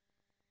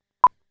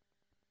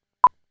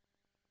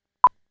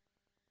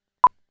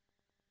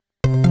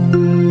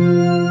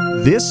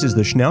This is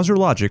the Schnauzer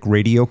Logic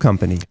Radio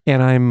Company.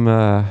 And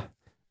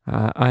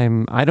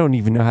I don't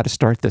even know how to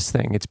start this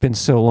thing. It's been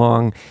so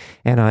long,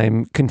 and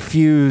I'm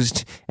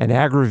confused and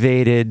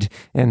aggravated,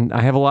 and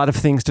I have a lot of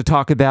things to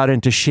talk about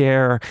and to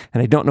share,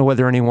 and I don't know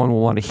whether anyone will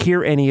want to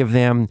hear any of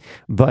them,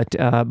 but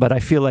I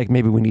feel like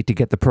maybe we need to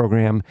get the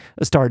program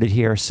started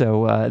here.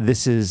 So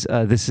this is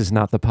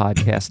not the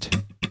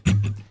podcast.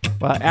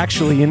 Well,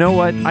 actually, you know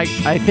what?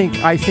 I think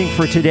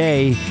for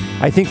today,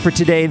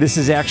 this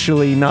is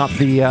actually not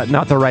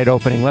the right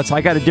opening.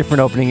 I got a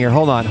different opening here.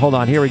 Hold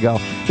on. Here we go.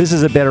 This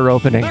is a better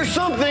opening. There's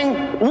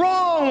something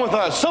wrong with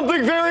us.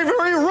 Something very,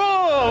 very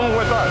wrong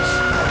with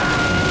us.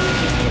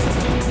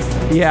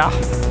 Yeah.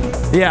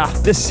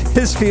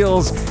 This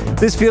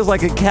feels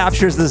like it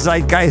captures the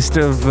zeitgeist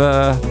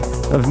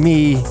of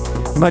me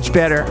much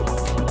better.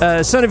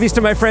 Son of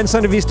Easton, my friend,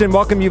 Son of Easton,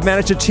 welcome. You've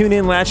managed to tune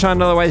in, latch on,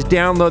 and otherwise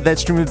download that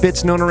stream of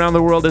bits known around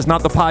the world as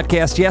Not the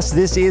Podcast. Yes,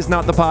 this is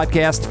Not the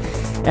Podcast,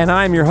 and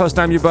I'm your host,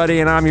 I'm your buddy,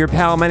 and I'm your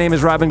pal. My name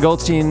is Robin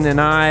Goldstein, and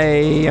I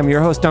am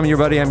your host, I'm your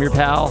buddy, I'm your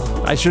pal.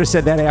 I should have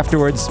said that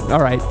afterwards. All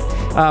right.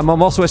 I'm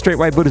also a straight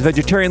white Buddhist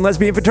vegetarian,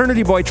 lesbian,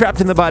 fraternity boy,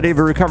 trapped in the body of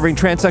a recovering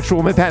transsexual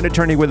woman, patent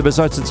attorney with a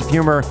bizarre sense of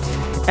humor,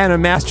 and a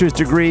master's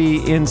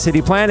degree in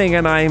city planning,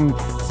 and I'm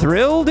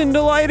thrilled and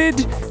delighted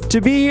to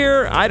be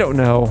here. I don't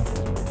know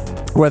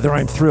whether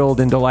I'm thrilled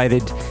and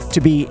delighted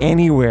to be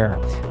anywhere.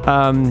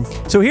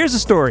 So here's the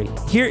story.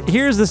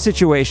 Here's the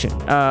situation.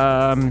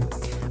 And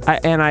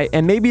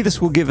maybe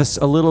this will give us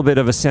a little bit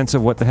of a sense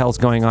of what the hell's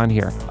going on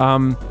here.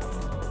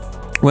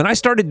 When I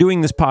started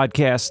doing this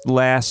podcast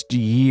last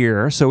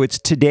year, so it's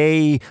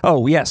today.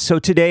 Oh, yes. So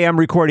today I'm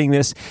recording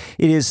this.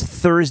 It is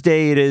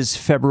Thursday. It is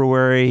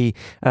February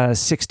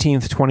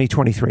 16th,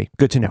 2023.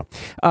 Good to know.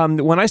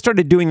 When I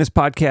started doing this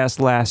podcast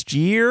last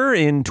year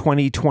in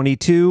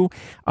 2022,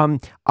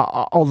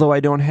 although I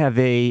don't have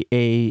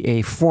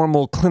a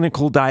formal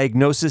clinical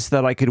diagnosis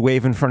that I could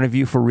wave in front of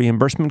you for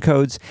reimbursement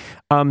codes,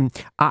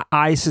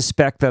 I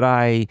suspect that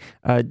I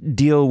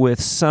deal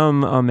with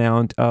some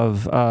amount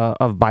of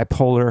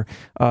bipolar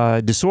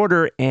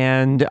disorder,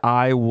 and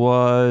I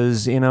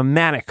was in a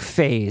manic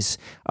phase,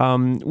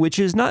 which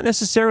is not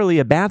necessarily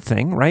a bad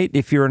thing, right?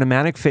 If you're in a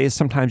manic phase,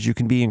 sometimes you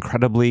can be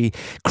incredibly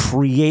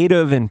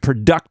creative and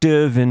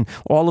productive, and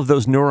all of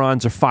those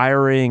neurons are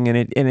firing, and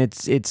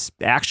it's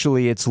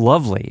actually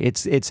lovely.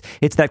 It's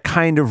that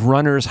kind of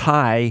runner's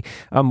high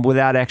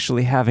without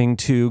actually having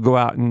to go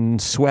out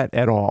and sweat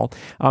at all,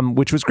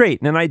 which was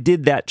great. And I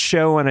did that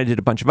show, and I did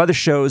a bunch of other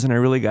shows, and I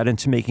really got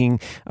into making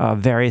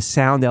various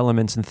sound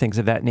elements and things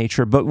of that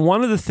nature. But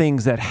one of the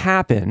things that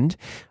happened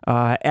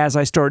as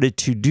I started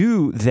to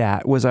do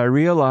that was I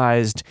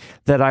realized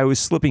that I was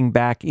slipping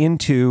back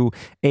into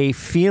a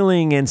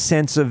feeling and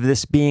sense of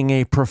this being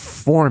a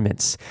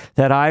performance,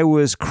 that I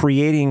was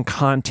creating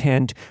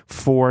content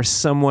for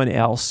someone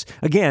else.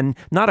 Again,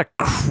 not a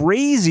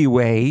crazy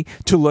way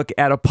to look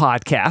at a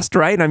podcast,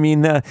 right? I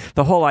mean, the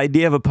whole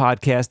idea of a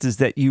podcast is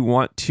that you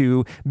want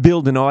to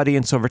build an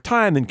audience over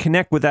time and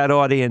connect with that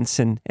audience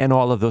and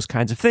all of those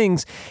kinds of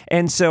things.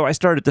 And so I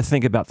started to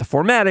think about the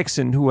formatics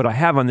and who would I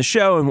have on the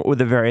show and what would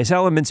the various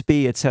elements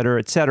be, et cetera,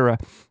 et cetera.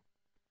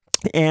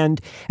 And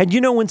you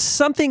know, when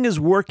something is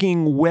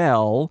working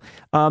well,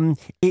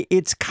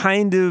 it's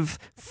kind of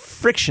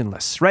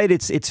frictionless, right?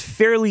 It's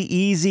fairly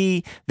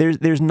easy.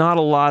 There's not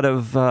a lot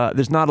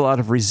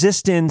of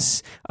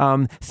resistance.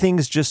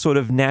 Things just sort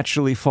of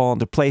naturally fall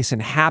into place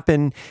and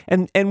happen.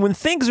 And when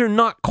things are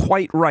not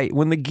quite right,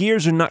 when the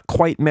gears are not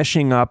quite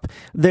meshing up,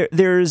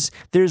 there's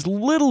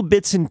little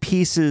bits and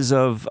pieces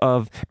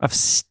of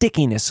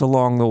stickiness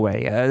along the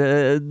way.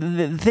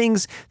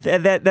 Things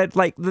that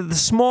like the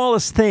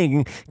smallest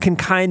thing can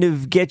kind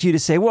of get you to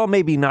say, well,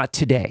 maybe not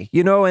today,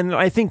 you know? And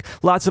I think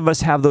lots of us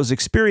have those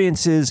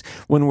experiences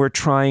when we're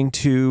trying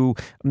to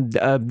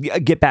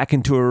get back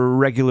into a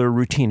regular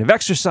routine of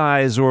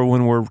exercise, or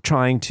when we're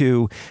trying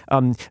to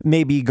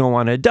maybe go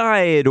on a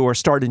diet or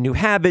start a new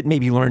habit,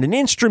 maybe learn an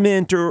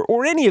instrument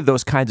or any of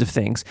those kinds of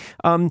things.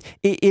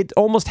 It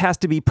almost has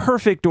to be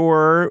perfect,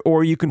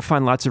 or you can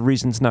find lots of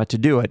reasons not to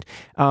do it.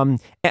 On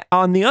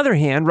the other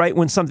hand, right,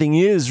 when something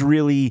is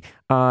really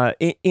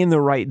in the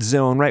right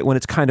zone, right, when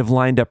it's kind of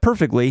lined up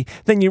perfectly,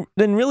 then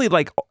really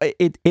like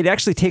it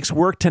actually takes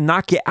work to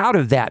knock you out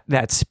of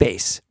that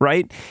space,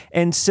 right?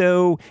 And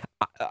so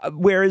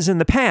whereas in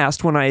the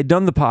past, when I had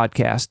done the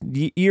podcast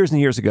years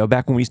and years ago,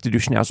 back when we used to do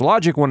Schnauzer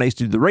Logic, when I used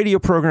to do the radio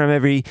program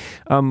every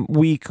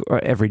week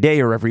or every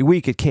day or every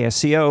week at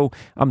KSCO,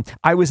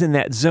 I was in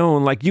that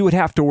zone. Like, you would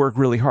have to work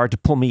really hard to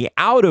pull me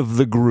out of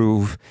the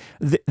groove.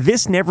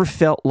 This never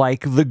felt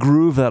like the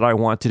groove that I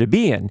wanted to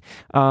be in.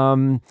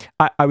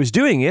 I was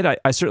doing it.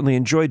 I certainly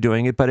enjoyed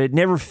doing it, but it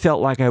never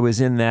felt like I was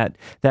in that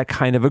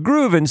kind of a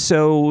groove. And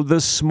so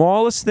the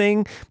smallest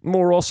thing,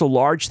 or also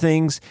large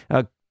things,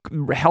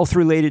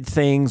 health-related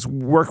things,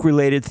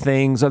 work-related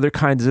things, other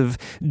kinds of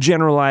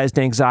generalized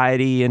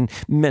anxiety and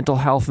mental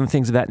health and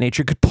things of that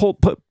nature could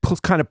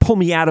kind of pull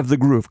me out of the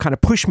groove, kind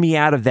of push me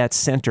out of that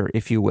center,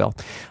 if you will.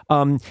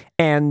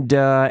 And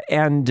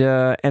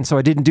so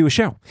I didn't do a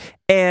show.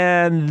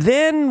 And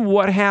then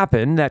what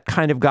happened that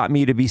kind of got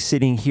me to be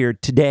sitting here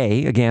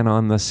today, again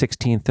on the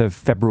 16th of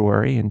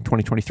February in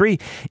 2023,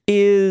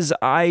 is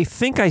I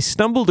think I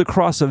stumbled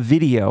across a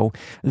video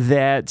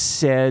that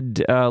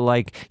said,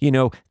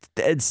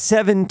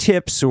 7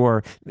 tips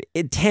or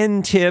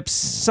 10 tips,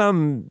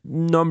 some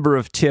number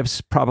of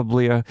tips,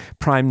 probably a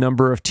prime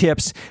number of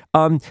tips,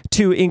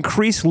 to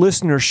increase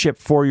listenership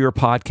for your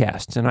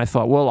podcast. And I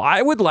thought, well,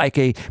 I would like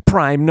a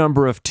prime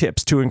number of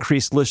tips to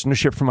increase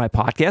listenership for my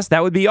podcast.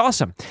 That would be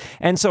awesome.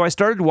 And so I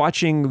started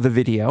watching the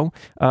video,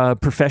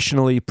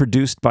 professionally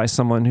produced by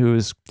someone who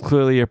is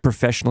clearly a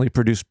professionally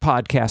produced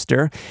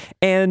podcaster.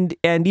 And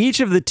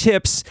each of the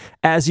tips,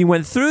 as he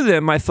went through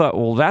them, I thought,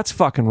 well, that's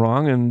fucking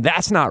wrong, and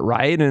that's not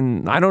right,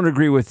 and I don't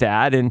agree with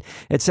that, and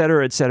et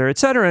cetera, et cetera, et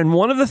cetera. And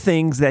one of the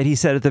things that he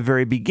said at the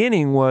very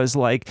beginning was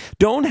like,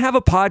 don't have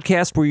a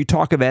podcast where you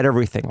talk about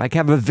everything. Like,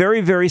 have a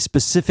very, very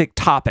specific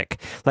topic,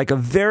 like a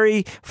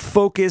very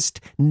focused,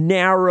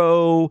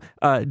 narrow,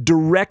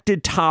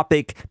 directed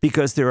topic,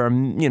 because there are,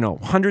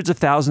 hundreds of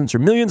thousands or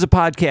millions of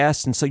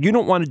podcasts. And so you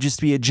don't want to just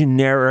be a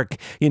generic,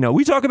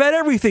 we talk about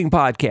everything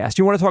podcast.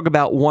 You want to talk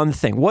about one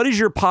thing. What is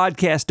your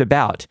podcast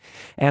about?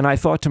 And I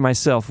thought to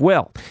myself,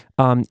 well,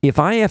 if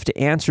I have to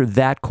answer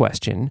that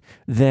question,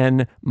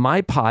 then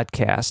my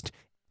podcast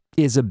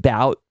is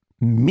about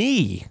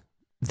me.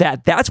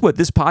 That's what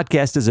this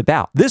podcast is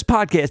about. This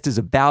podcast is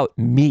about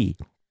me.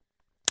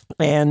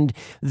 And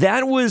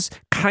that was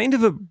kind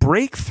of a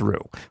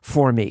breakthrough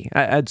for me.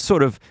 It's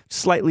sort of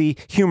slightly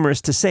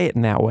humorous to say it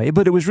in that way,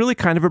 but it was really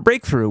kind of a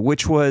breakthrough,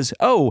 which was,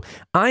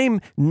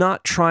 I'm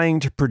not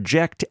trying to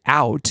project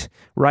out,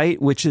 right?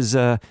 Which is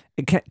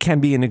can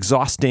be an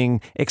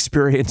exhausting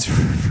experience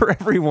for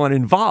everyone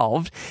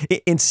involved.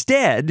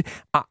 Instead,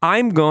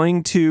 I'm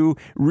going to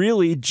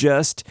really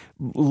just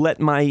let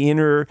my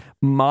inner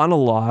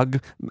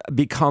monologue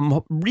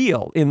become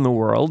real in the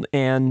world.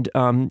 And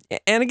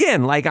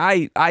again, like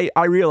I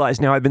realize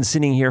now I've been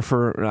sitting here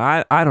for,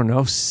 I don't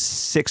know,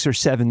 6 or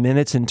 7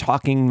 minutes and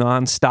talking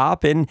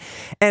nonstop.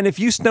 And if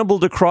you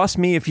stumbled across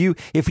me, if you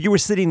were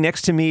sitting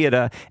next to me at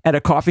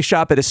a coffee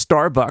shop at a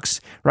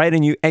Starbucks, right?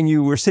 And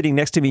you were sitting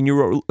next to me and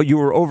you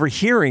were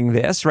overhearing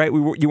this, right?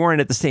 You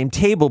weren't at the same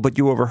table, but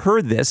you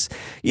overheard this,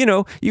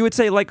 you would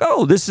say like,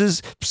 oh, this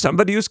is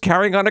somebody who's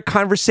carrying on a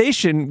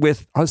conversation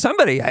with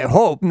somebody, I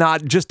hope,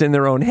 not just in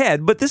their own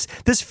head, but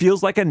this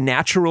feels like a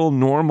natural,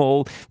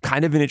 normal,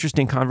 kind of an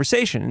interesting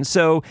conversation. And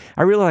so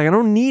I realized I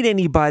don't need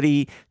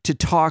anybody to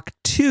talk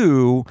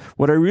to.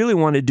 What I really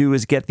want to do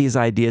is get these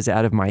ideas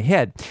out of my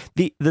head.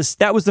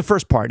 That was the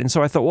first part. And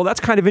so I thought, well,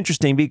 that's kind of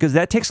interesting because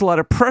that takes a lot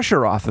of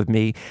pressure off of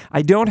me.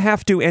 I don't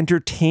have to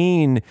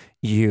entertain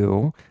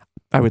you.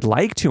 I would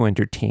like to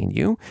entertain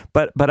you,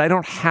 but I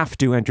don't have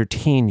to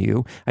entertain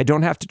you. I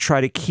don't have to try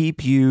to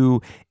keep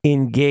you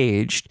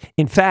engaged.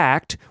 In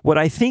fact, what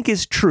I think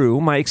is true,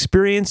 my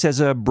experience as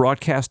a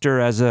broadcaster,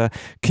 as a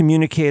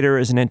communicator,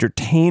 as an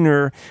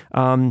entertainer,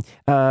 in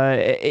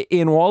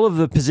all of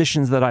the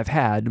positions that I've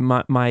had,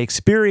 my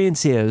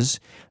experience is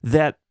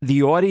that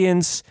the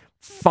audience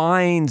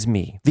finds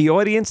me. The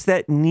audience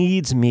that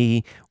needs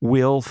me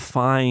will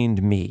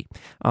find me.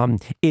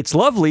 It's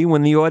lovely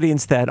when the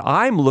audience that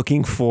I'm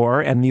looking for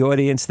and the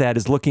audience that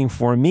is looking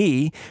for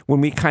me,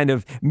 when we kind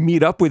of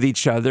meet up with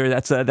each other,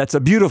 that's a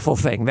beautiful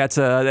thing. That's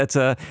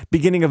a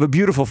beginning of a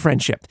beautiful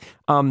friendship.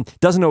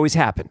 Doesn't always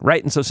happen,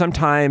 right? And so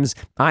sometimes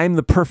I'm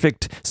the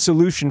perfect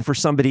solution for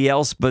somebody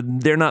else, but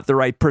they're not the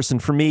right person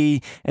for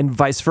me, and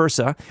vice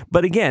versa.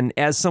 But again,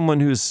 as someone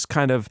who's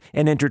kind of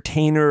an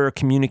entertainer, a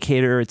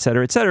communicator, et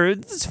cetera,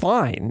 it's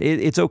fine.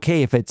 It's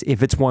okay if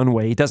it's one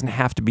way. It doesn't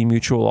have to be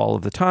mutual all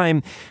of the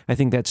time. I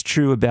think that's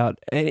true about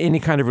any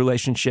kind of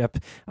relationship,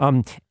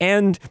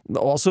 and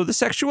also the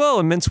sexual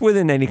elements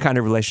within any kind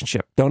of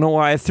relationship. Don't know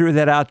why I threw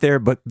that out there,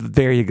 but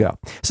there you go.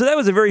 So that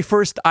was the very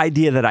first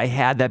idea that I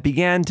had that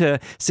began to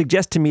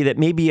suggest to me that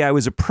maybe I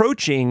was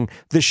approaching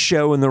the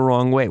show in the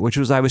wrong way, which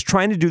was I was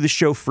trying to do the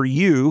show for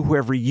you,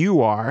 whoever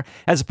you are,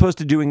 as opposed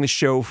to doing the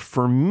show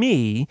for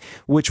me,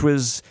 which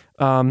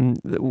I'm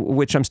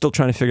still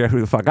trying to figure out who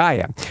the fuck I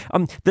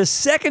am. The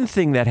second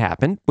thing that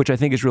happened, which I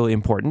think is really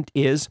important,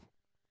 is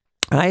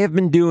I have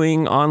been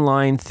doing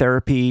online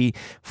therapy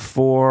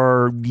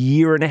for a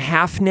year and a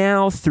half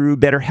now through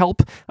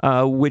BetterHelp,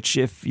 which,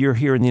 if you're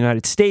here in the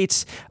United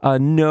States,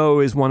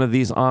 know is one of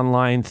these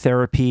online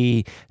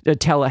therapy,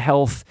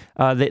 telehealth.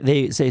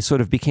 They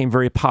sort of became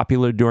very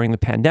popular during the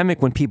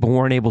pandemic when people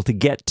weren't able to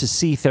get to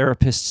see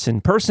therapists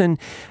in person.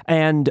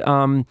 And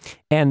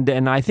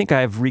I think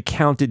I've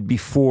recounted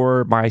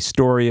before my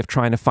story of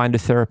trying to find a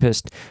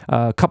therapist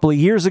a couple of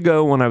years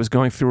ago when I was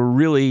going through a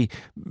really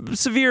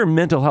severe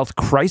mental health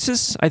crisis.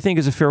 homeless, I think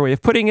is a fair way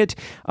of putting it,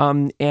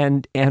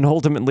 and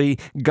ultimately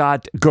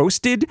got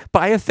ghosted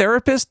by a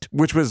therapist,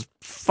 which was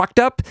fucked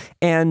up,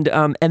 and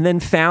then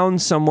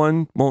found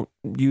someone, won't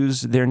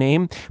use their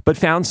name, but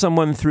found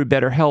someone through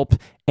BetterHelp,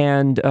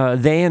 and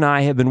they and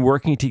I have been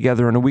working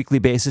together on a weekly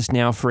basis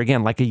now for,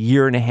 again, like a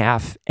year and a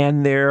half,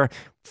 and they're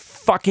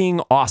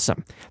fucking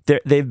awesome.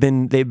 They've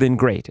been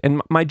great.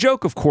 And my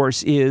joke, of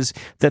course, is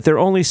that they're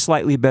only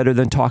slightly better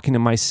than talking to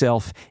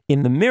myself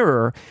in the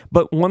mirror.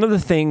 But one of the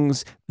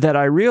things that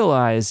I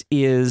realize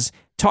is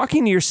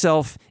talking to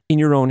yourself in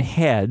your own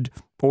head,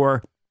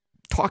 or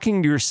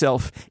talking to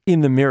yourself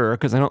in the mirror,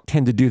 because I don't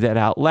tend to do that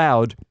out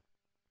loud,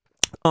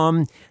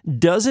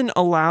 doesn't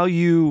allow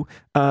you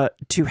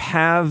to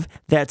have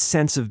that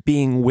sense of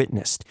being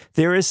witnessed.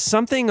 There is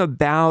something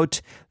about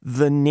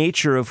the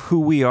nature of who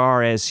we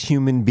are as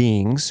human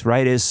beings,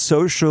 right, as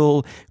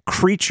social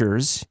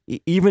creatures,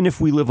 even if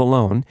we live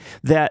alone,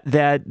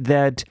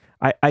 that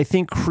I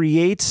think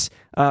creates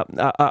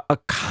a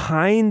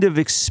kind of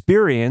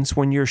experience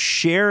when you're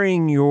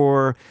sharing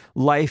your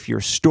life, your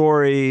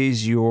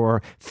stories,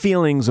 your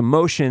feelings,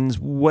 emotions,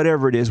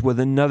 whatever it is, with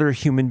another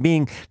human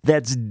being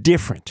that's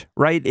different,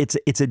 right?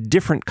 It's a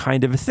different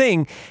kind of a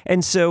thing.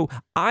 And so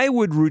I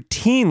would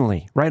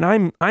routinely, right?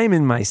 I'm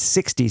in my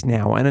 60s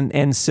now,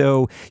 and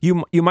so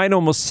you might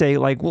almost say,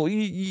 like, well,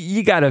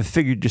 you got to have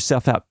figured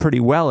yourself out pretty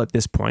well at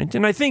this point.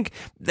 And I think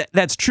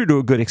that's true to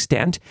a good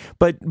extent,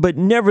 but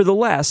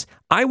nevertheless,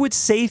 I would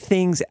say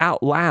things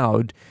out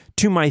loud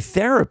to my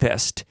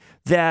therapist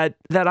that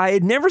I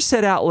had never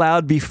said out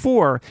loud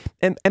before.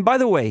 And by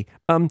the way,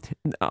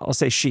 I'll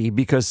say she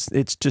because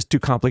it's just too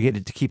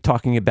complicated to keep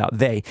talking about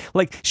they.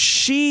 Like,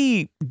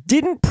 she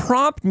didn't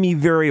prompt me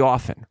very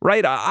often,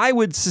 right? I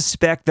would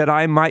suspect that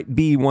I might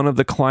be one of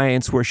the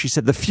clients where she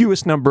said the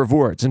fewest number of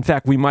words. In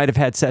fact, we might have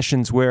had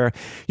sessions where,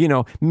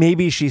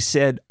 maybe she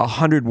said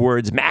 100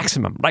 words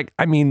maximum. Like,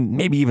 I mean,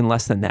 maybe even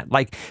less than that.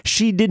 Like,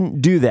 she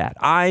didn't do that.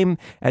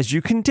 As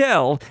you can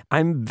tell,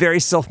 I'm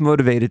very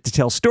self-motivated to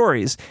tell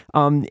stories.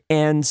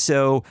 And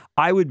so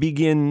I would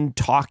begin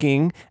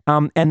talking,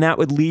 and that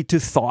would lead to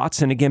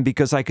thoughts. And again,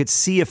 because I could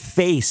see a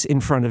face in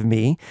front of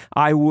me,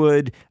 I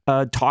would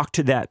talk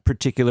to that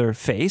particular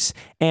face,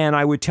 and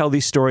I would tell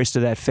these stories to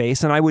that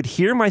face, and I would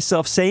hear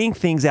myself saying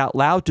things out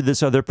loud to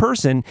this other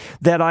person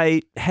that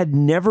I had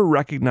never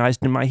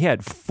recognized in my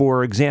head.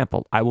 For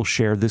example, I will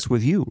share this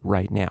with you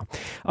right now.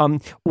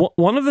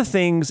 One of the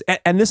things,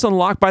 and this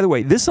unlocked, by the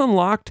way,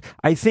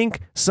 I think,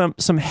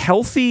 some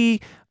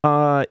healthy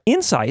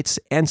insights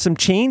and some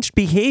changed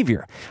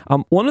behavior.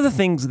 One of the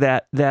things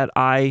that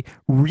I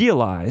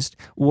realized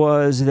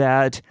was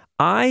that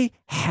I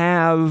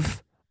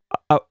have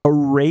a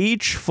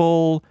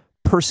rageful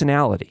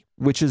personality,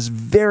 which is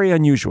very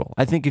unusual.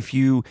 I think if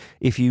you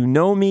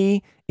know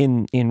me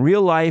in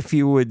real life,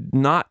 you would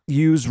not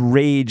use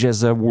rage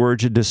as a word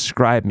to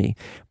describe me.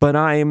 But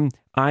I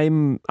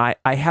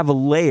have a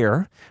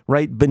layer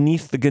right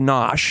beneath the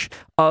ganache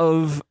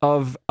of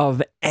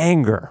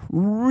anger,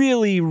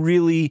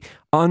 really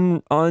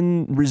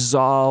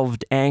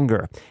unresolved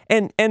anger.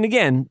 And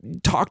again,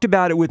 talked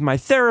about it with my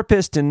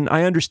therapist, and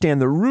I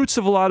understand the roots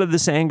of a lot of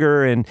this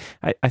anger, and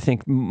I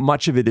think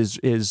much of it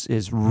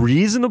is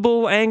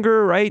reasonable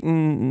anger, right?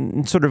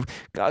 And sort of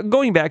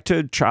going back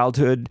to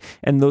childhood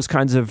and those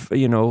kinds of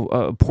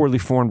poorly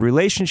formed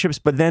relationships,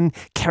 but then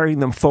carrying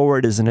them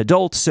forward as an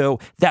adult. So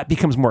that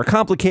becomes more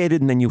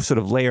complicated, and then you sort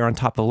of layer on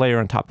top of layer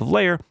on top of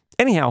layer.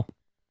 Anyhow,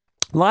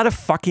 a lot of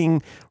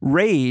fucking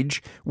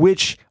rage,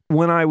 which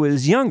when I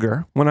was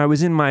younger, when I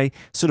was in my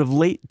sort of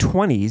late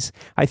 20s,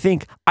 I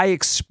think I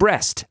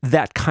expressed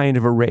that kind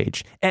of a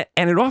rage.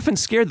 And it often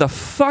scared the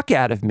fuck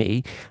out of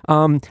me.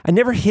 I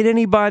never hit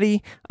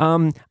anybody.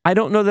 I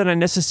don't know that I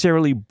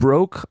necessarily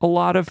broke a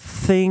lot of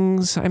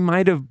things. I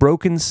might have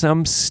broken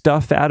some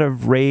stuff out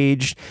of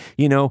rage,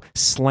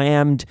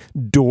 slammed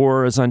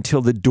doors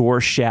until the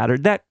door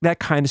shattered, that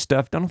kind of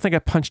stuff. I don't think I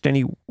punched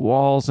any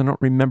walls. I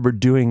don't remember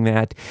doing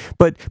that.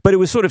 But it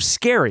was sort of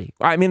scary.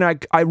 I mean,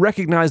 I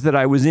recognized that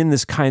I was in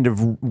this kind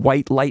of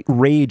white light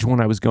rage when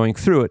I was going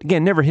through it.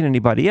 Again, never hit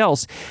anybody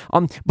else,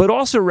 but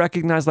also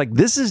recognized, like,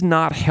 this is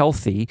not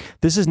healthy.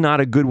 This is not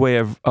a good way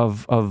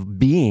of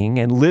being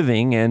and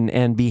living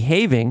and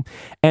behaving.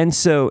 And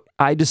so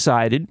I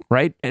decided,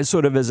 right,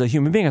 sort of as a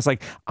human being, I was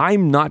like,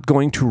 I'm not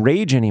going to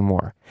rage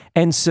anymore.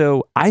 And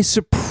so I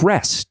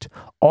suppressed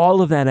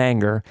all of that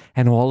anger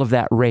and all of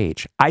that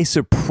rage. I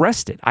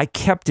suppressed it. I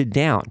kept it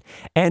down.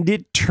 And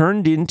it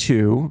turned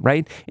into,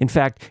 right? In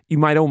fact, you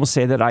might almost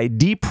say that I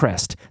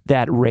depressed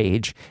that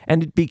rage,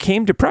 and it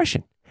became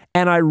depression.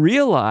 And I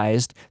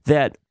realized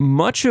that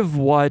much of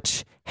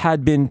what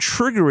had been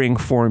triggering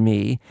for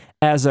me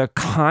as a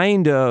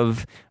kind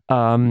of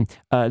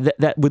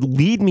that would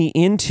lead me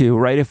into,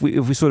 right, if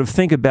we sort of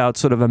think about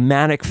sort of a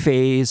manic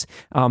phase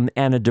and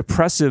a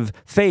depressive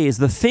phase,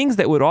 the things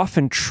that would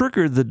often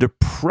trigger the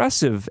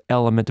depressive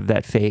element of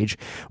that phase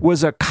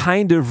was a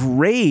kind of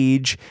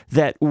rage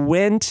that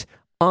went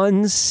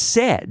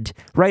unsaid,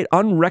 right?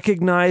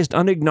 Unrecognized,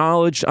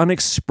 unacknowledged,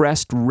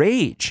 unexpressed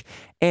rage.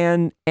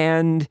 And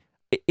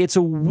it's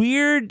a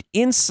weird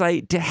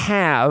insight to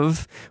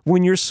have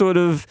when you're sort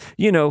of,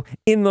 in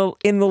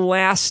the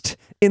last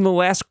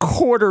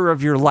quarter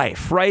of your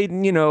life, right?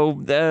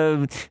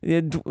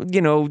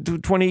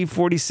 20,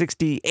 40,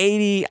 60,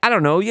 80, I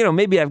don't know,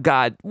 maybe I've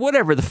got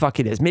whatever the fuck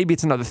it is. Maybe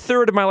it's another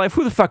third of my life.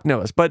 Who the fuck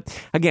knows?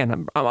 But again,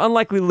 I'm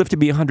unlikely to live to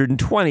be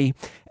 120.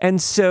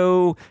 And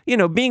so,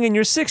 being in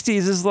your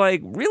 60s is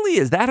like, really,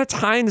 is that a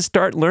time to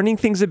start learning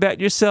things about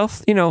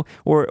yourself?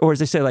 Or as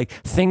they say, like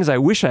things I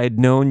wish I had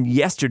known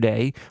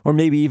yesterday or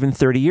maybe even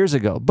 30 years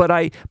ago. But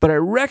I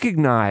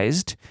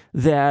recognized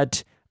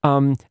that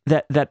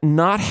that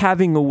not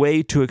having a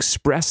way to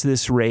express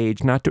this rage,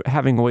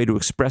 having a way to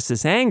express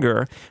this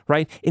anger,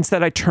 right?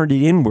 Instead, I turned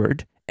it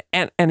inward.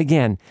 And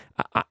again,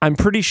 I'm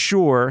pretty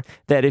sure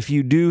that if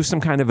you do some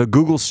kind of a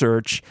Google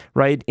search,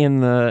 right, in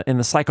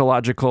the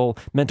psychological,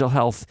 mental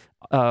health,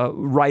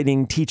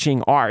 writing,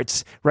 teaching,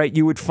 arts, right,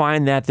 you would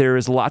find that there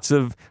is lots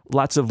of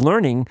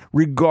learning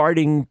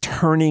regarding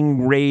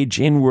turning rage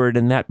inward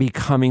and that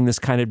becoming this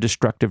kind of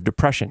destructive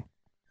depression.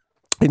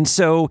 And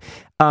so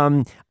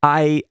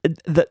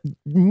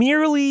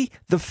merely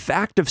the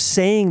fact of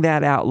saying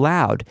that out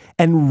loud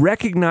and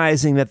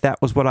recognizing that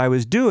was what I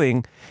was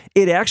doing,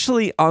 it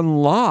actually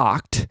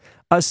unlocked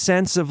a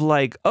sense of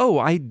like, oh,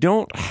 I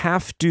don't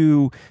have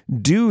to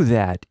do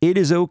that. It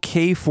is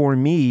okay for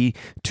me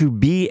to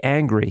be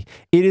angry.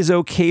 It is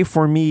okay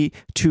for me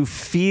to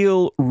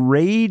feel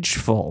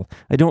rageful.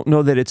 I don't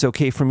know that it's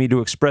okay for me to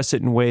express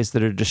it in ways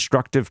that are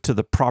destructive to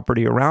the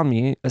property around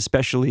me,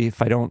 especially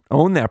if I don't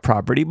own that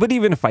property. But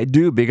even if I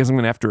do, because I'm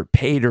going to have to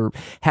repay it or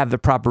have the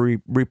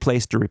property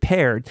replaced or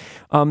repaired.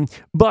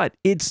 But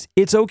it's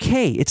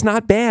okay. It's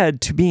not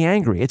bad to be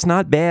angry. It's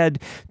not bad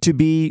to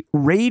be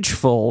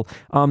rageful.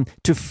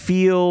 To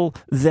feel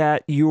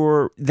that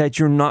you're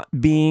not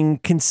being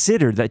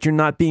considered, that you're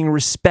not being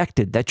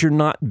respected, that you're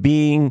not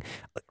being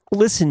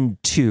listened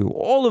to,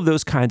 all of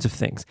those kinds of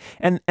things.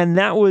 And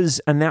that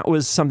was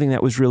something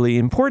that was really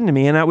important to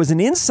me. And that was an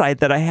insight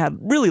that I had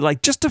really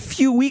like just a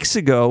few weeks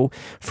ago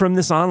from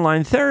this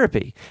online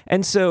therapy.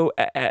 And so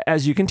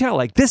as you can tell,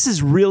 like this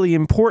is really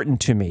important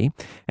to me.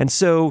 And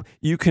so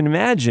you can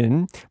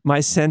imagine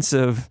my sense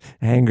of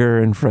anger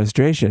and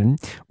frustration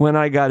when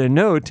I got a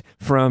note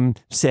from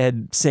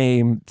said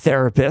same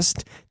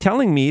therapist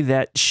telling me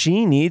that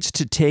she needs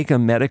to take a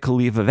medical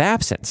leave of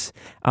absence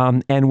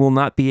and will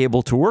not be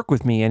able to work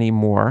with me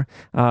anymore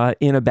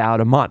in about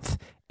a month.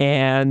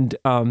 And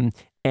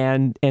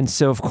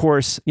so of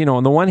course,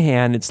 on the one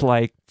hand, it's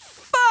like,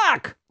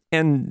 fuck.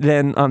 And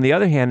then on the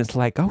other hand, it's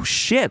like, oh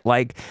shit,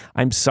 like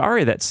I'm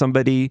sorry that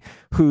somebody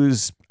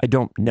who's, I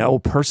don't know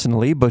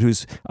personally, but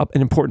who's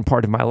an important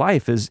part of my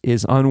life is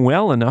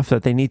unwell enough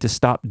that they need to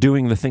stop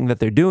doing the thing that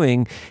they're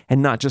doing,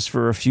 and not just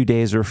for a few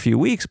days or a few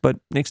weeks, but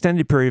an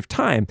extended period of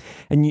time.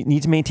 And you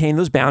need to maintain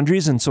those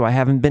boundaries. And so I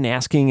haven't been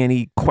asking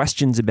any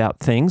questions about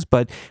things,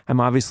 but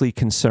I'm obviously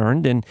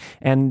concerned.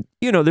 And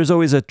there's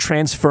always a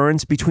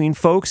transference between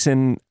folks.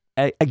 And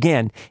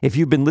again, if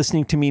you've been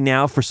listening to me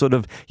now for sort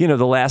of,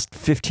 the last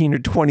 15 or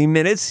 20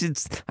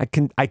 minutes, I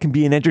can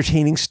be an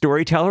entertaining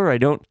storyteller. I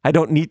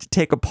don't need to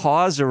take a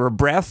pause or a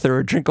breath or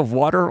a drink of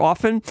water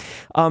often.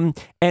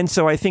 And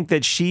so I think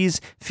that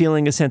she's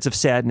feeling a sense of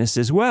sadness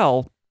as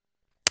well.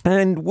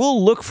 And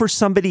we'll look for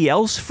somebody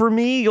else for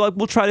me. Like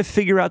we'll try to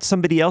figure out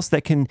somebody else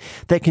that can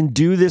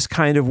do this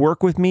kind of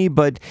work with me.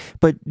 But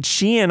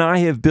she and I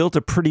have built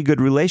a pretty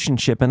good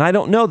relationship, and I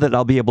don't know that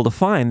I'll be able to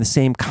find the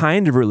same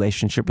kind of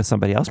relationship with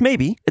somebody else.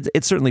 Maybe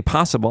it's certainly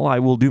possible. I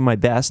will do my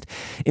best.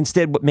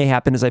 Instead, what may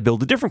happen is I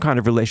build a different kind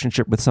of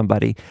relationship with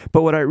somebody.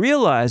 But what I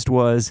realized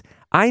was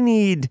I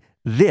need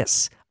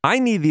this. I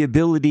need the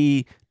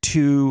ability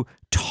to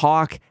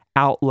talk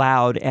out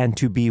loud and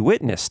to be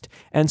witnessed.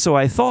 And so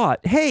I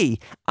thought, hey,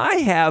 I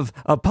have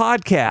a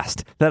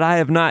podcast that I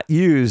have not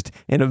used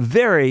in a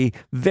very,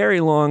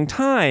 very long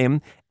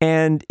time.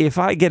 And if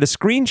I get a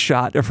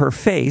screenshot of her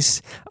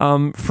face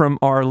from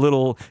our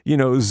little,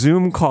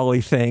 Zoom call-y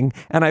thing,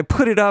 and I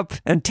put it up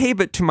and tape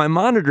it to my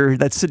monitor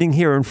that's sitting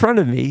here in front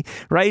of me,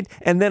 right?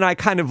 And then I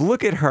kind of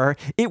look at her,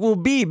 it will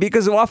be,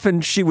 because often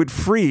she would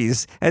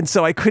freeze, and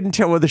so I couldn't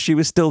tell whether she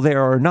was still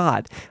there or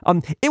not.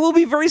 It will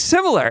be very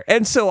similar.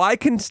 And so I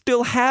can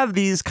still have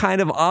these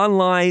kind of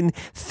online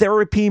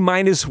therapy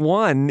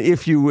 -1,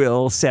 if you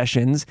will,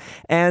 sessions,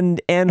 and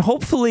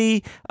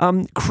hopefully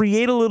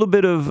create a little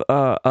bit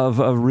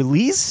of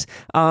release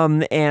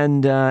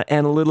and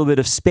a little bit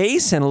of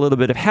space and a little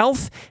bit of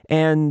health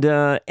and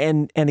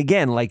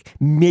again, like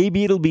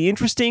maybe it'll be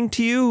interesting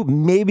to you,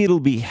 maybe it'll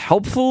be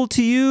helpful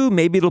to you,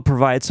 maybe it'll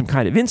provide some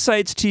kind of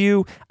insights to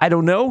you. I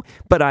don't know,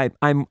 but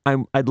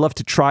I'd love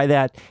to try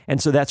that,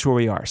 and so that's where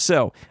we are.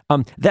 So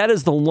that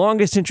is the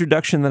longest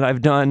introduction that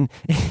I've done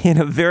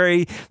in a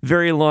very,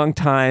 very long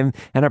time,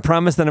 and I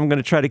promise that I'm going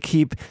to try to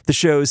keep the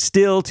show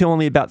still to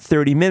only about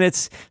 30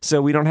 minutes,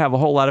 so we don't have a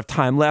whole lot of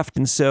time left.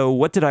 And so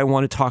what did I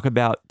want to talk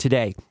about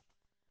today?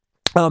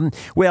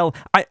 Well,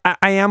 I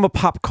am a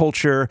pop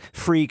culture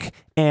freak,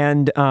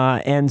 And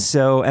I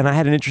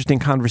had an interesting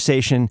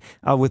conversation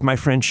with my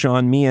friend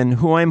Sean Meehan,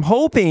 who I'm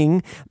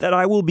hoping that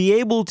I will be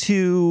able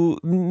to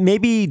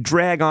maybe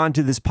drag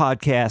onto this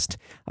podcast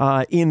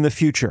in the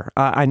future.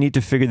 I need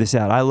to figure this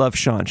out. I love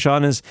Sean.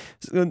 Sean is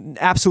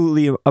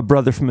absolutely a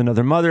brother from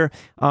another mother.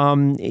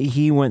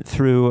 He went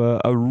through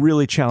a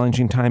really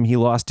challenging time. He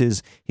lost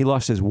his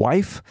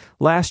wife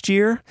last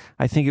year.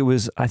 I think it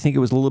was a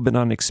little bit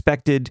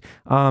unexpected.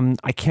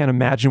 I can't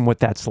imagine what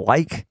that's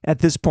like at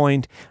this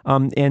point. I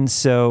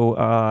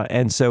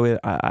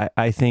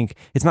think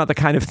it's not the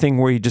kind of thing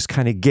where you just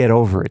kind of get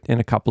over it in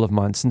a couple of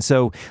months. And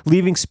so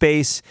leaving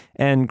space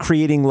and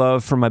creating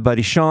love for my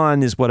buddy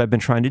Sean is what I've been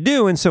trying to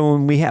do. And so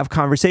when we have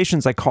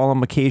conversations, I call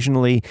him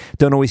occasionally,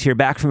 don't always hear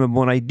back from him.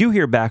 When I do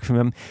hear back from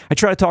him, I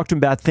try to talk to him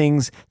about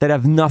things that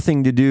have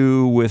nothing to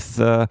do with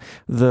the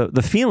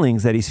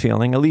feelings that he's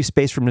feeling. I leave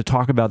space for him to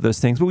talk about those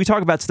things. But we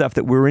talk about stuff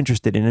that we're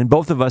interested in. And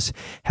both of us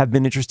have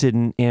been interested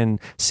in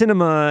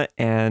cinema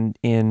and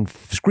in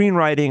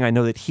screenwriting. I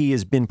know that he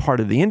has been part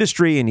of the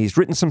industry and he's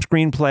written some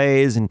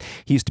screenplays and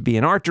he used to be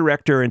an art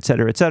director, et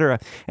cetera, et cetera.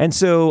 And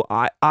so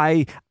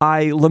I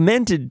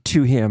lamented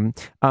to him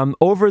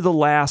over the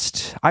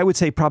last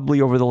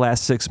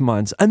 6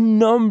 months, a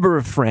number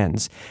of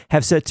friends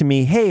have said to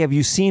me, hey, have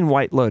you seen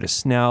White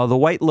Lotus? Now, the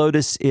White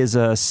Lotus is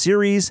a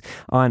series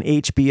on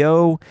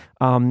HBO.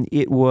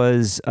 It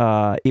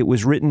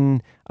was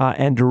written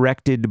and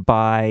directed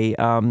by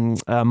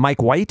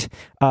Mike White,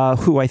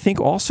 who I think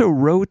also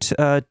wrote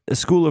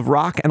School of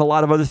Rock and a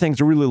lot of other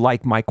things. I really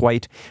like Mike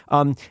White.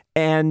 They've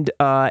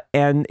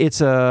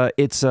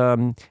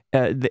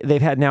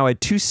had now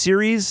 2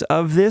 series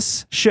of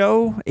this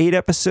show, 8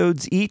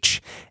 episodes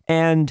each,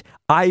 and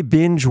I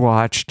binge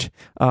watched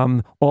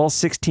all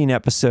 16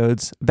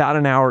 episodes, about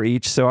an hour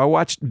each. So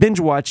I binge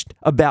watched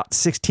about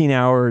 16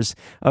 hours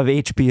of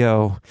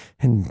HBO,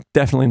 and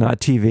definitely not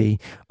TV,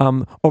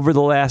 over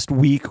the last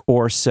week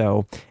or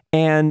so.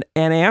 And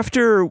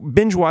after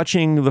binge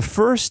watching the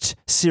first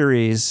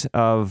series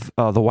of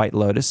The White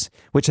Lotus,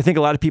 which I think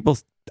a lot of people,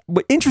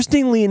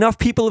 interestingly enough,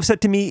 people have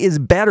said to me is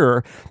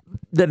better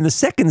than the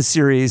second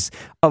series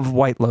of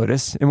White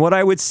Lotus. And what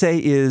I would say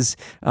is,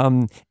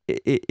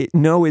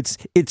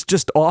 it's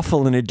just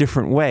awful in a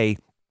different way.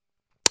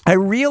 I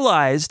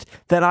realized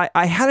that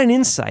I had an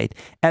insight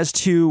as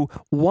to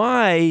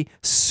why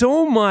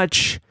so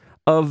much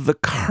of the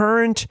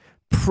current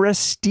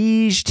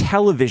prestige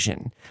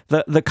television,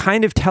 the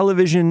kind of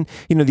television,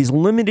 these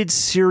limited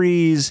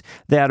series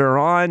that are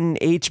on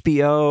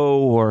HBO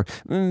or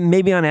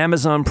maybe on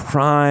Amazon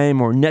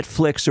Prime or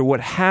Netflix or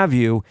what have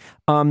you,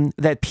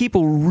 that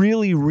people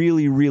really,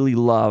 really, really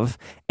love.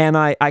 And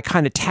I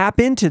kind of tap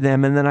into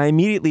them and then I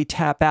immediately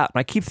tap out. And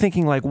I keep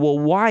thinking like, well,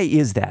 why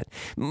is that?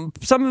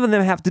 Some of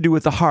them have to do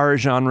with the horror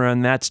genre,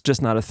 and that's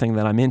just not a thing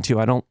that I'm into.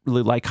 I don't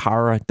really like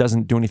horror. It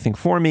doesn't do anything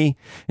for me.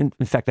 In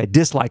fact, I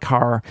dislike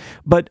horror.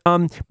 But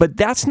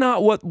that's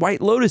not what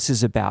White Lotus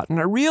is about. And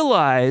I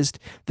realized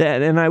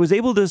that, and I was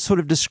able to sort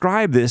of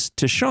describe this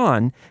to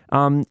Sean,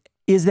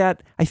 is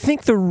that I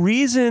think the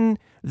reason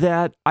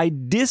that I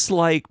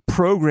dislike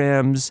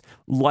programs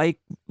like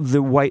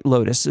the White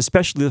Lotus,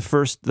 especially the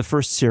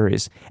first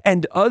series,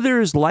 and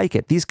others like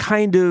it, these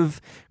kind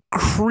of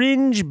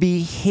cringe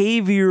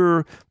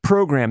behavior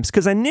programs.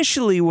 Because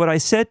initially what I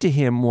said to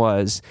him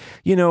was,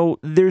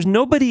 there's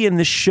nobody in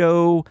the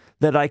show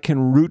that I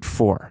can root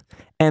for,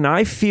 and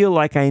I feel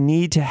like I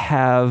need to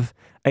have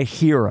a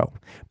hero.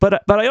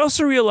 But I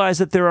also realize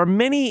that there are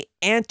many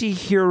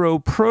anti-hero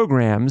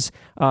programs,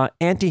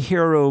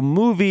 anti-hero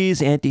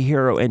movies,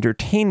 anti-hero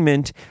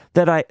entertainment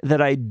that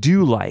I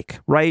do like,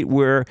 right?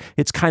 Where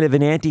it's kind of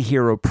an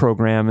anti-hero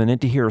program, an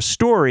anti-hero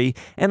story,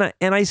 and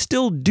I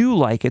still do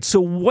like it. So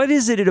what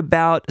is it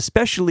about,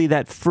 especially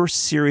that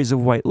first series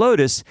of White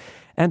Lotus?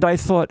 And I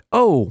thought,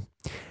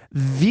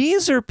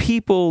 these are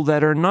people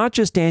that are not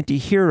just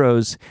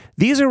anti-heroes.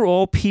 These are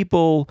all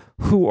people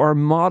who are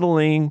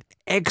modeling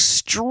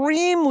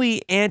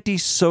extremely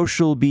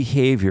antisocial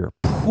behavior,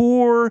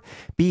 poor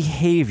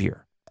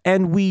behavior.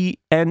 And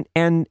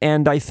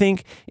I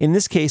think in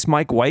this case,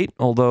 Mike White,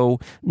 although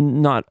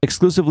not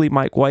exclusively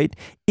Mike White,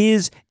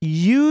 is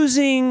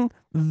using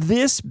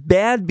this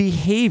bad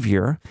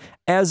behavior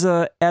as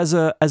a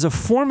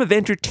form of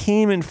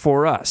entertainment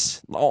for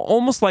us,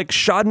 almost like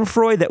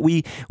Schadenfreude, that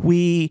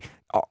we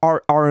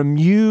are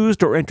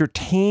amused or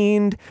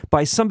entertained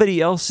by somebody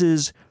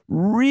else's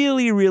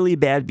really, really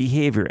bad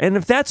behavior. And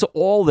if that's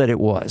all that it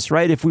was,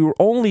 right? If we were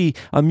only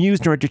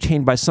amused or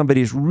entertained by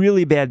somebody's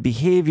really bad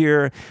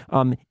behavior,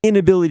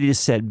 inability to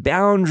set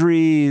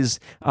boundaries,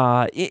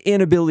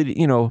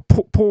 inability,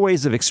 poor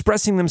ways of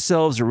expressing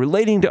themselves or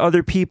relating to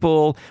other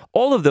people,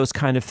 all of those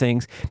kind of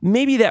things,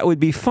 maybe that would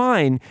be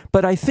fine.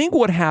 But I think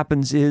what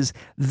happens is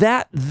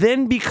that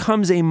then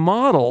becomes a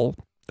model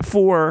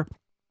for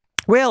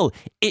Well,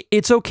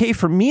 it's okay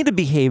for me to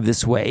behave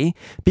this way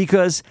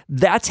because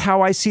that's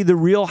how I see the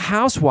Real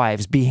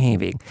Housewives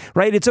behaving,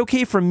 right? It's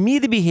okay for me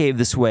to behave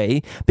this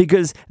way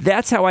because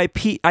that's how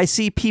I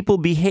see people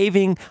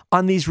behaving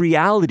on these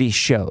reality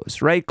shows,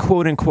 right?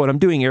 Quote unquote. I'm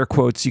doing air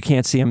quotes. You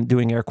can't see I'm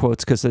doing air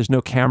quotes because there's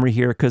no camera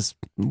here because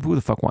who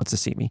the fuck wants to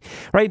see me,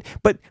 right?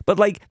 But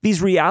like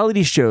these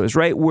reality shows,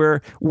 right?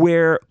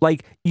 Where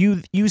like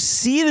you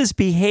see this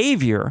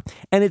behavior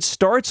and it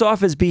starts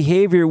off as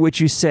behavior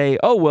which you say,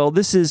 oh, well,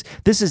 this is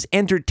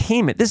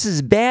entertainment. This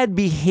is bad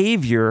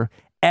behavior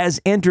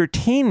as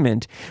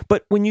entertainment.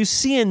 But when you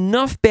see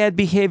enough bad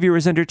behavior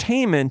as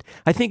entertainment,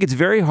 I think it's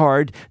very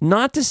hard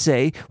not to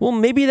say, well,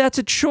 maybe that's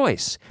a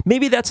choice.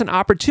 Maybe that's an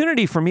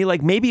opportunity for me.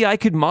 Like maybe I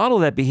could model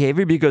that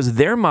behavior because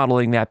they're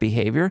modeling that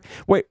behavior.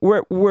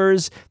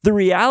 Whereas the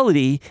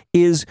reality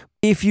is,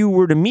 if you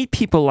were to meet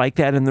people like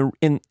that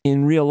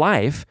in real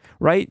life,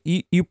 right,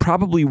 you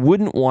probably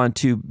wouldn't want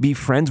to be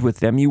friends with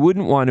them. You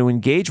wouldn't want to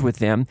engage with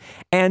them.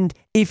 And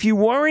if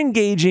you are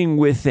engaging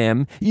with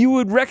them, you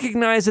would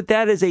recognize that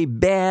that is a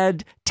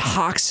bad,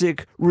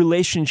 toxic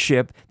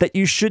relationship that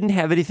you shouldn't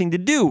have anything to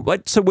do.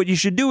 So what you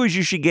should do is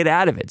you should get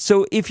out of it.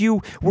 So if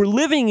you were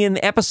living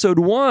in episode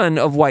 1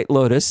 of White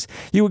Lotus,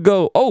 you would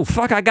go, oh,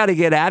 fuck, I got to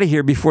get out of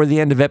here before the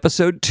end of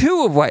episode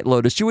 2 of White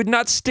Lotus. You would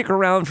not stick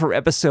around for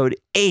episode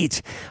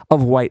 8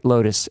 of White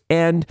Lotus.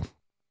 And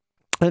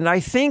I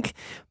think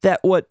that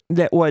what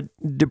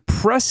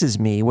depresses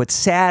me, what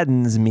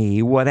saddens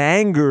me, what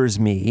angers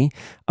me,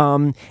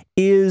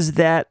 is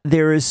that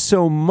there is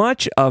so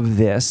much of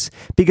this,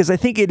 because I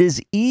think it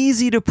is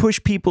easy to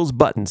push people's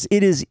buttons.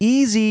 It is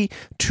easy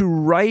to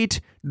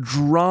write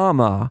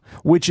drama,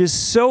 which is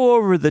so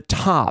over the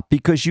top,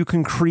 because you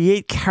can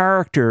create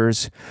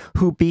characters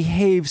who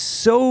behave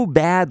so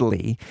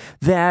badly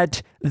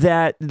that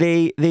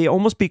they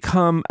almost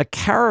become a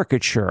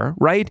caricature,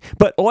 right?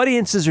 But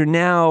audiences are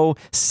now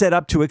set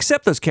up to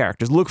accept those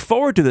characters, look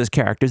forward to those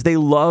characters. They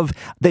love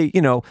the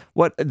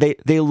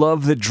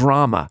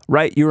drama,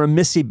 right? You're a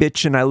missy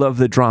bitch and I love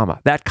the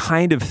drama, that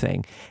kind of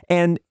thing.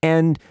 And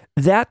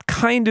that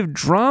kind of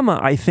drama,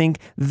 I think,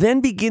 then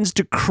begins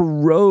to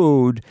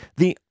corrode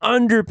the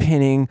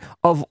underpinning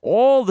of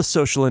all the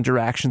social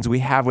interactions we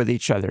have with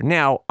each other.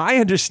 Now, I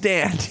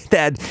understand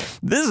that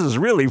this is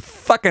really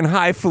fucking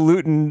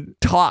highfalutin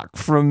talk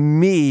from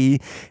me,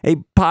 a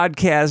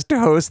podcast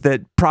host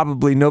that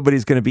probably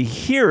nobody's going to be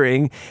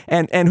hearing,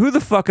 and who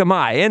the fuck am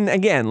I? And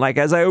again, like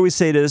as I always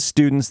say to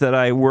students that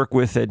I work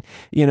with,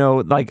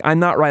 like I'm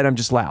not right, I'm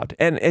just loud,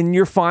 and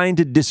you're fine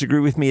to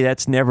disagree with me.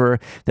 That's never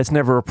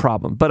a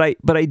problem.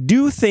 But I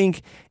do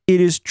think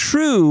it is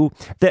true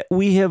that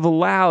we have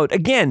allowed,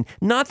 again,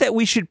 not that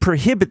we should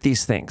prohibit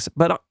these things,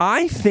 but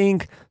I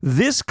think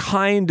this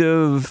kind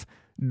of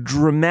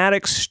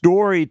dramatic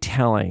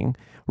storytelling,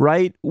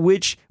 right,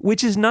 which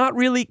is not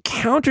really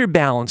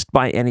counterbalanced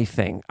by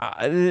anything.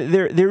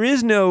 There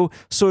is no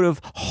sort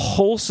of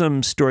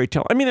wholesome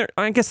storytelling. I mean,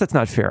 I guess that's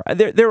not fair.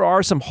 There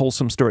are some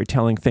wholesome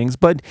storytelling things,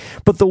 but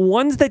the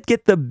ones that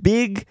get the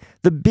big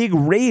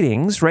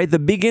ratings, right, the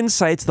big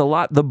insights,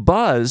 the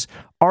buzz,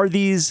 are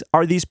these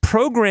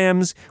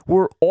programs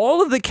where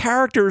all of the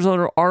characters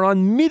are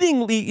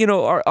unwittingly,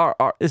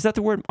 are is that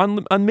the word?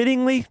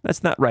 Unwittingly?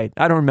 That's not right.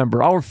 I don't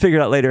remember. I'll figure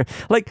it out later.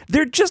 Like,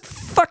 they're just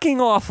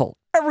fucking awful.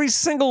 Every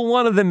single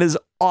one of them is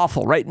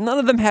awful, right? None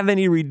of them have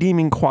any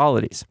redeeming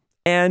qualities.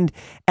 And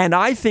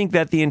I think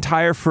that the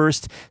entire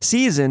first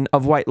season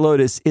of White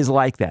Lotus is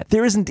like that.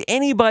 There isn't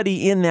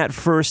anybody in that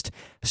first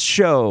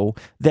show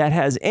that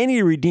has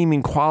any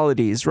redeeming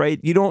qualities, right?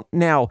 You don't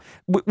now,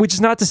 which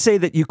is not to say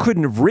that you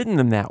couldn't have written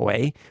them that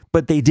way,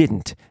 but they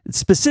didn't. It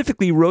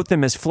specifically wrote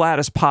them as flat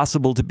as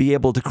possible to be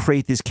able to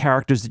create these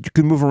characters that you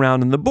can move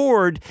around on the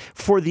board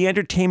for the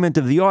entertainment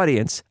of the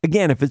audience.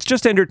 Again, if it's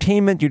just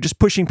entertainment, you're just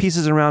pushing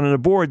pieces around on a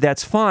board,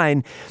 that's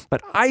fine.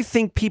 But I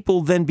think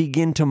people then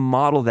begin to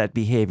model that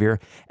behavior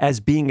as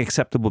being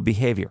acceptable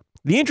behavior.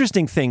 The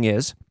interesting thing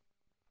is,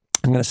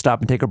 I'm going to stop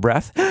and take a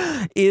breath,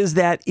 is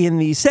that in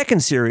the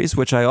second series,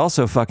 which I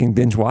also fucking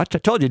binge watched, I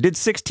told you, did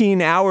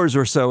 16 hours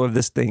or so of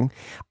this thing,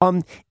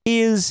 and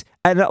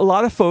a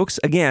lot of folks,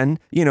 again,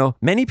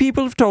 many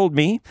people have told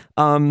me,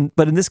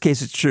 but in this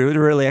case it's true,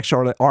 there really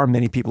actually are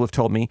many people have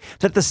told me,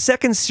 that the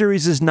second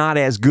series is not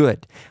as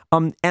good.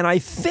 And I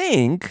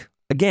think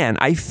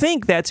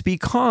that's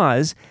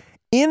because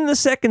in the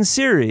second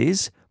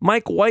series,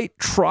 Mike White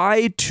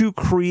tried to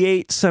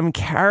create some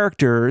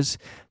characters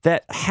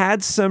that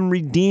had some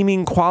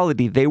redeeming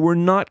quality. They were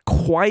not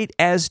quite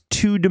as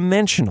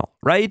two-dimensional,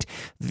 right?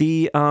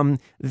 The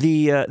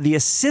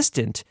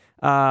assistant,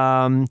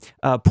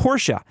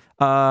 Portia,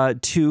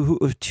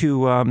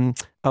 to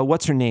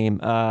what's her name?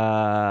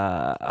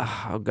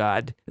 Oh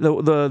God,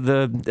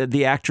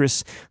 the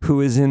actress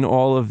who is in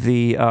all of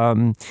the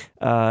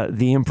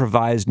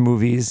improvised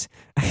movies.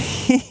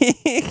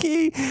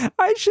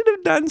 I should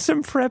have done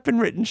some prep and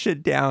written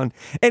shit down.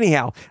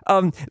 Anyhow,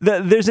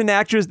 there's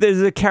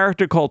there's a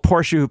character called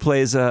Portia who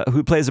plays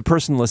a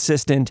personal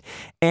assistant,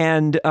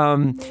 and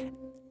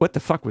What the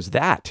fuck was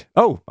that?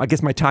 Oh, I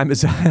guess my time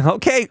is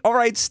okay. All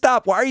right,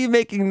 stop. Why are you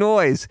making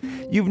noise?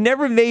 You've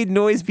never made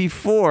noise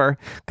before.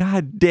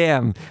 God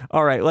damn.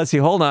 All right, let's see.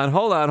 Hold on.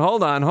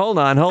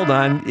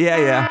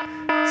 Yeah.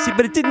 See,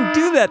 but it didn't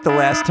do that the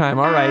last time.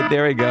 All right,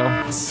 there we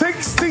go.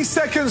 60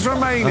 seconds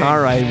remaining.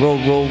 All right,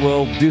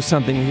 we'll do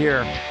something here.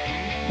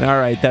 All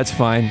right, that's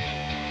fine.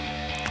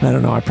 I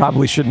don't know. I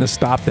probably shouldn't have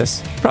stopped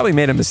this. Probably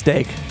made a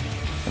mistake.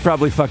 I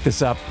probably fucked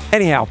this up.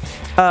 Anyhow,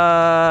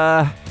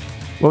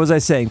 what was I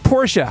saying?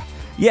 Portia.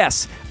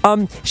 Yes.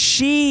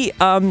 She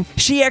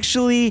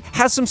actually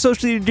has some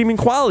socially redeeming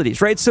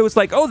qualities, right? So it's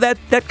like, oh, that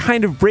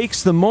kind of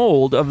breaks the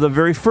mold of the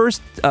very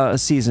first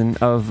season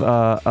of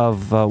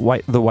the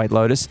White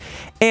Lotus,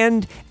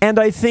 and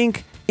I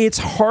think it's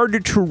harder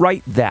to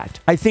write that.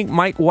 I think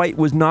Mike White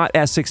was not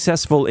as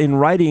successful in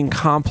writing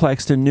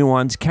complex and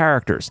nuanced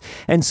characters.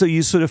 And so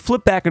you sort of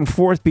flip back and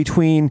forth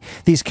between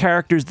these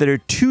characters that are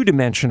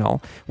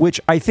two-dimensional, which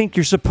I think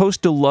you're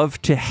supposed to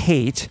love to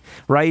hate,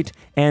 right?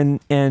 And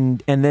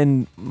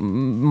then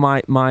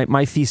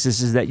my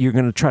thesis is that you're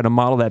going to try to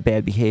model that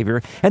bad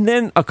behavior. And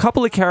then a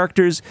couple of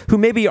characters who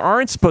maybe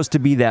aren't supposed to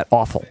be that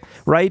awful,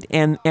 right?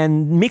 And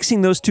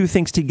mixing those two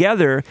things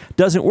together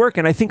doesn't work.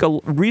 And I think a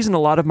reason a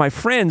lot of my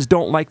friends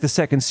don't like the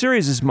second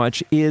series as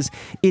much is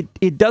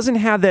it doesn't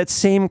have that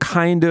same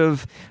kind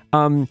of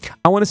I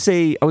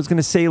was going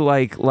to say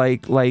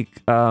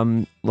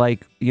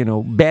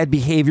bad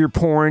behavior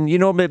porn,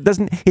 but it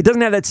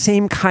doesn't have that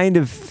same kind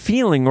of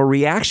feeling or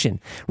reaction,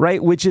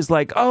 right? Which is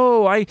like,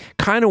 oh, I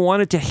kind of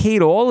wanted to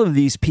hate all of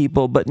these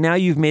people, but now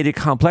you've made it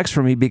complex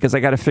for me because I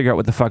got to figure out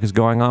what the fuck is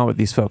going on with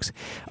these folks.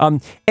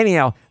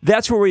 Anyhow,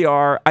 that's where we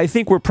are. I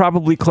think we're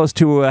probably close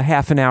to a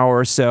half an hour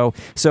or so.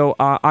 So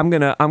I'm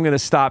gonna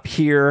stop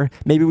here.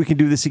 Maybe we can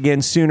do this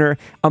again sooner.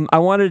 I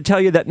wanted to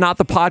tell you that Not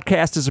the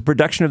Podcast is a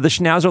production of the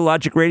Schnauzer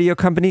Logic Radio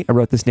Company. I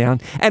wrote this down,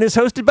 and is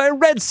hosted by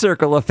Red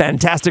Circle, a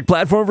fantastic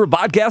platform for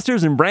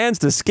podcasters and brands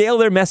to scale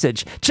their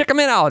message. Check them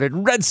out at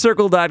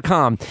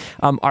redcircle.com.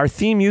 Our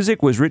theme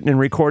music was written and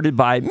recorded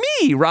by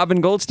me, Robin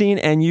Goldstein,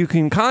 and you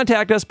can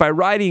contact us by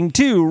writing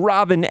to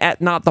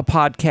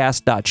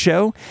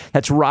robin@notthepodcast.show.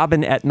 That's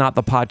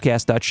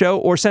robin@notthepodcast.show,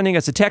 or sending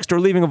us a text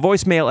or leaving a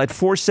voicemail at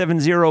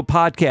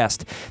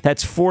 470-podcast.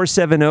 That's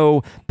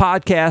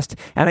 470-podcast.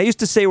 And I used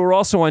to say we're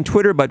also on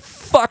Twitter, but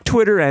fuck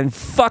Twitter and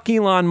fuck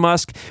Elon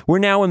Musk. We're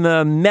now in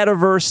the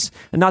metaverse,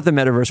 not the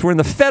metaverse, we're in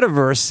the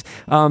Fediverse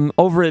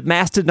over at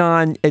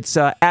Mastodon. It's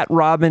at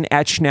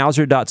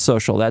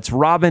robin@schnauzer.social. That's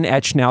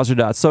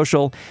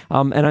robin@schnauzer.social.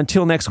 And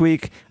until next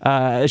week,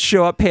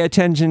 show up, pay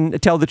attention,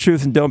 tell the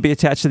truth, and don't be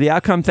attached to the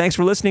outcome. Thanks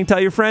for listening. Tell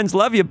your friends.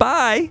 Love you.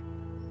 Bye.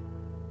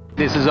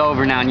 This is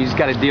over now, and you just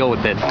got to deal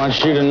with it. I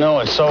want you to know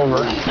it's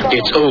over.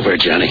 It's over,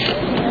 Johnny.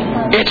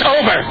 It's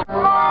over!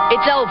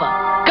 It's over.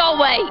 Go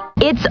away.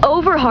 It's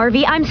over,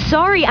 Harvey. I'm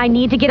sorry. I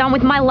need to get on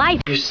with my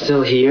life. You're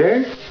still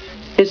here?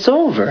 It's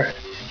over.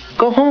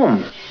 Go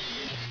home.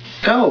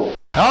 Go.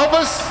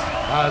 Elvis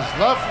has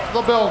left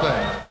the building.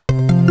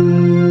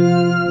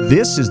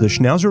 This is the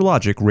Schnauzer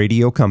Logic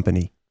Radio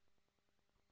Company.